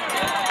to it.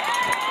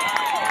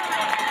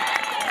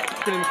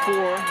 2nd and 4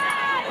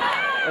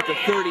 at the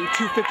 30.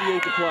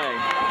 2:58 to play.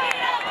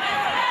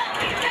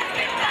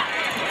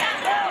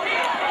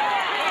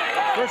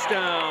 First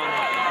down.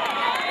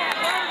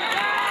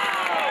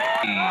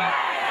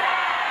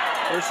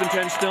 1st and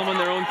 10 Stillman,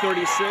 their own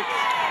 36.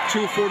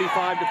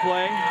 2:45 to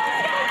play.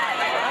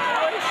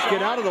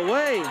 Get out of the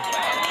way.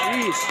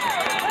 Jeez.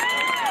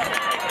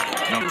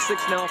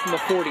 6 now from the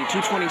 40.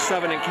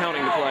 2:27 and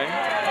counting to play.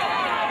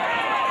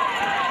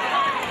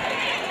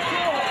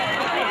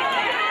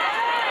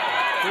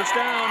 First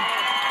down.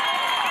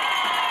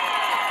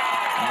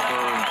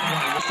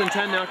 1st and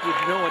 10 now to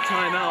Genoa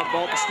timeout.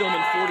 Ball to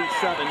Stillman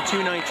 47.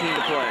 2:19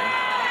 to play.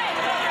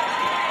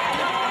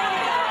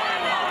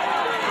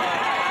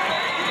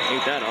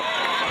 Ate that up.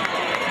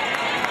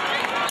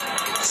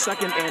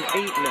 2nd and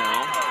 8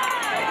 now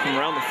from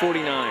around the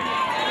 49.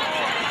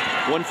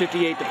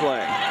 1:58 to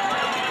play.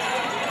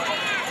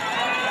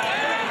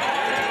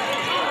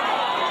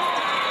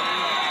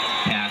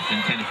 Pass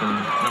intended for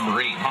number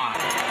 8, Hawk.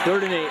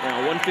 3rd and 8 now.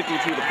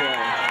 1:52 to play.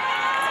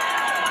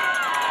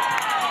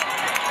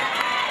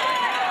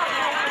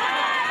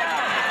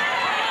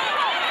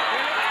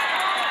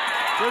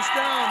 First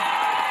down.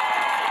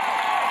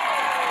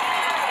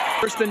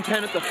 1st and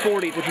 10 at the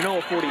 40 to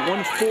Genoa 40.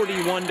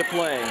 1:41 to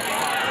play.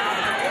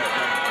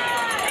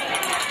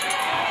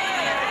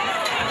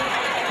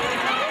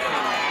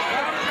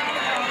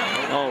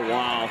 Oh,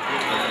 wow.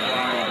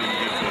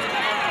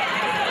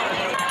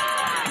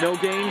 No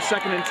gain.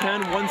 2nd and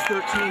 10.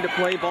 1:13 to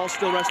play. Ball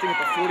still resting at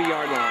the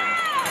 40-yard line.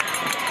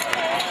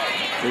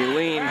 We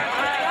lean.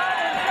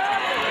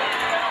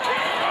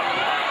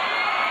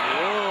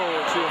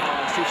 Whoa, too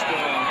high, too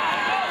strong.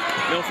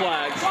 No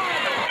flags.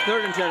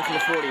 3rd and 10 from the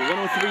 40.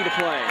 1:03 to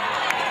play.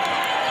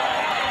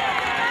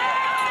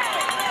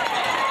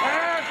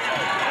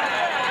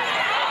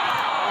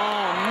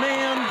 Oh,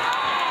 man.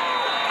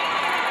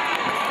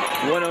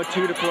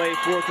 1:02 to play.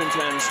 4th and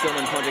 10.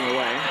 Stillman punting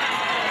away.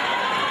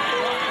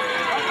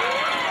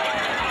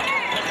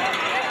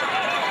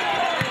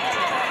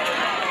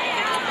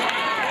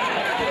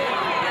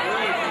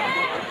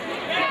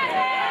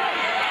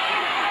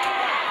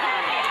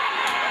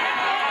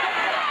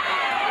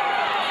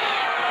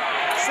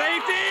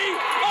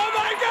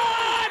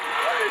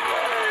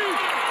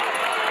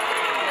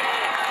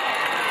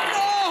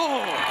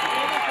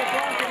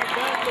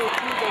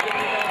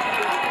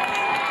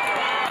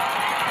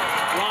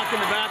 In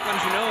the back on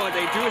Genoa,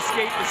 they do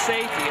escape the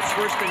safety. It's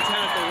 1st and 10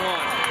 at the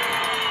 1.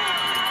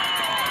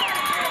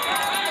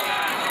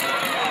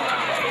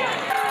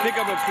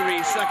 Pickup of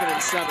 3, 2nd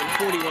and 7,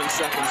 41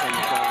 seconds on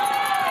the clock.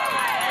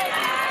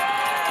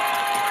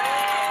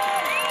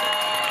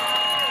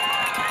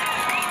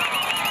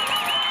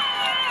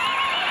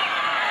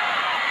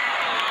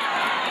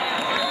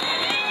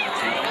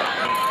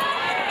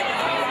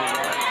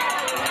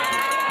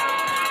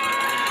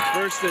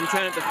 First and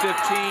 10 at the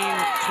 15,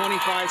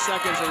 25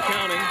 seconds and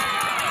counting.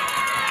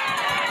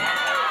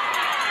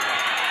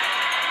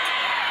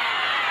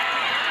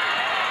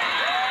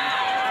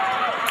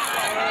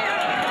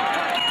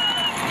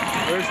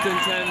 First and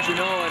 10,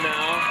 Genoa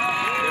now.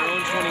 Their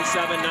own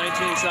 27,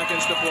 19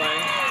 seconds to play.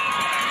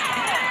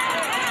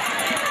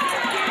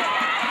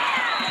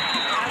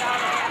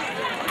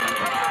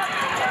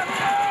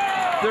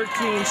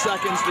 "13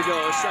 seconds to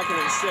go, 2nd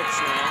and 6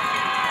 now.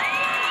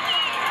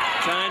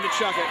 Time to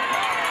chuck it.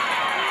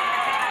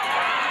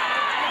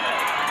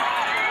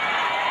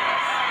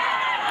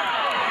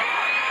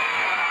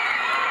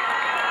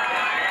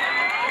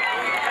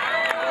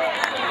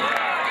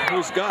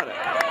 Who's got it?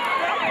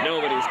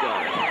 Nobody's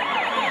got it.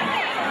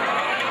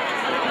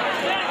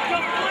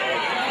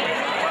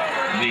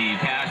 The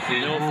pass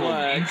is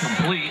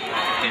incomplete,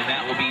 and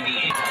that will be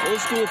the... Old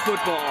school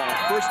football.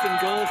 1st and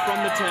goal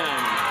from the 10.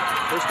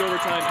 First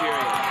overtime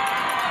period.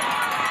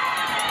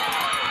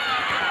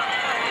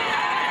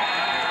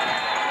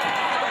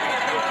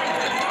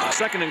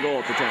 Second and goal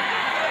at the 10.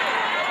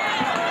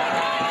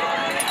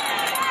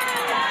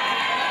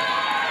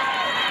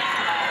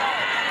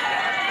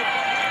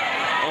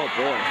 Oh,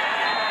 boy.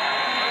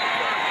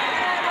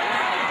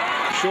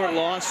 Short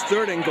loss,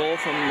 3rd and goal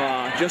from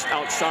just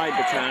outside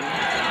the 10.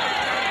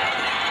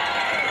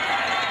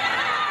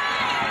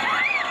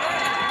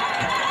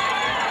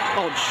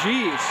 Oh,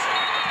 jeez.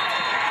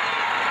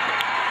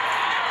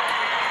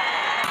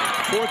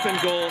 4th and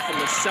goal from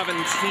the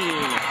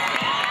 17.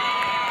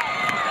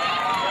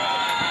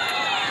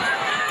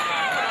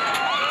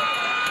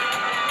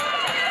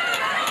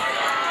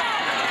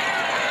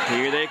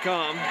 Here they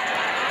come.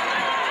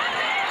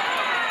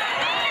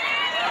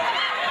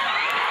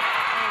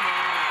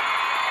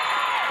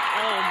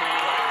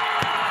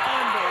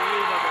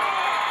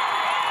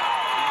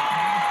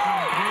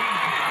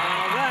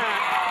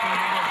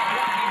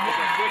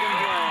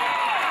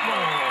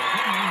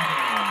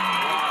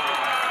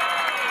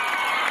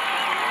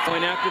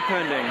 Point after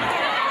pending.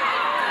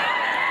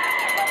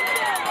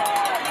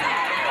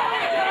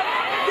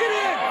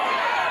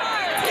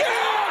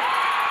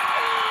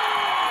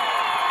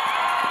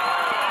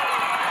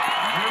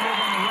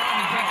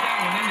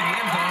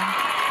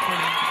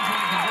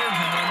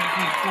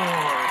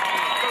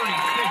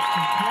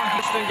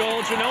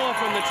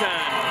 from the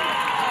 10.